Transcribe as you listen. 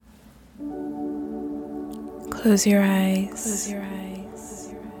Close your eyes.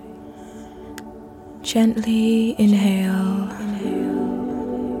 Gently inhale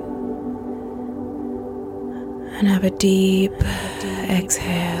and have a deep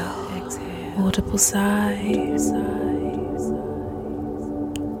exhale. Audible sigh.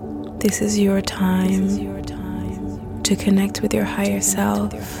 This is your time to connect with your higher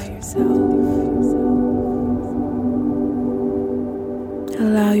self.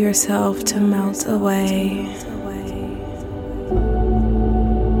 Allow yourself to melt away.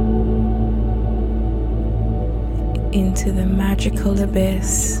 Into the magical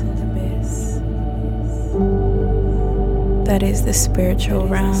abyss that is the spiritual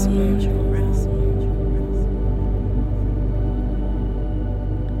realm.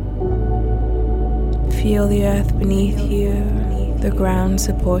 Feel the earth beneath you, the ground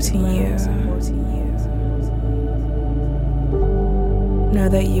supporting you. Know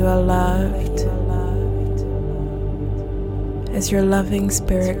that you are loved as your loving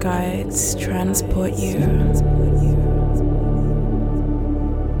spirit guides transport you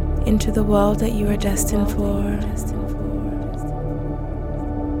into the world that you are destined for.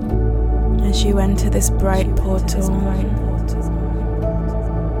 As you enter this bright portal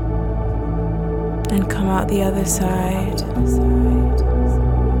and come out the other side,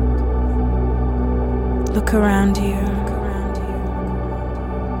 look around you.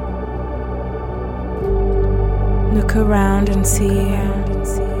 Look around and see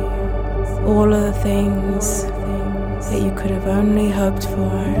all of the things that you could have only hoped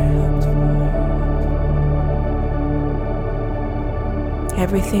for.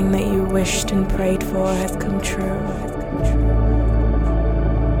 Everything that you wished and prayed for has come true.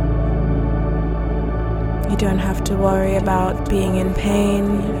 You don't have to worry about being in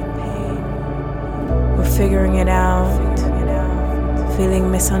pain or figuring it out, feeling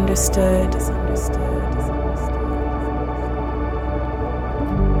misunderstood.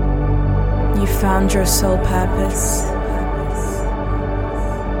 You found your soul purpose,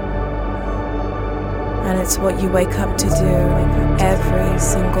 and it's what you wake up to do every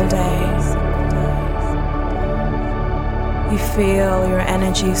single day. You feel your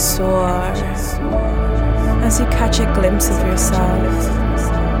energy soar as you catch a glimpse of yourself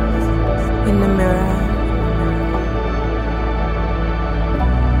in the mirror.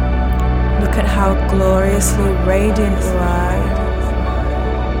 Look at how gloriously radiant you are.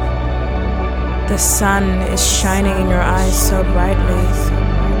 The sun is shining in your eyes so brightly.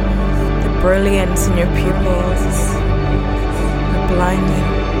 The brilliance in your pupils are blinding.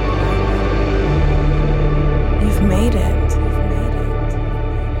 You've made it.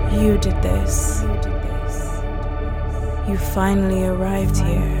 You did this. You finally arrived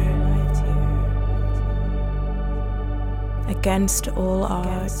here. Against all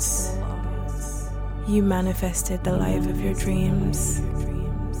odds, you manifested the life of your dreams.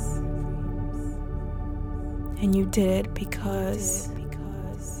 And you did it because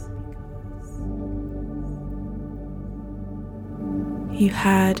you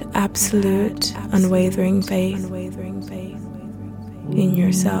had absolute, unwavering faith in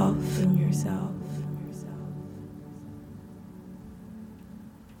yourself.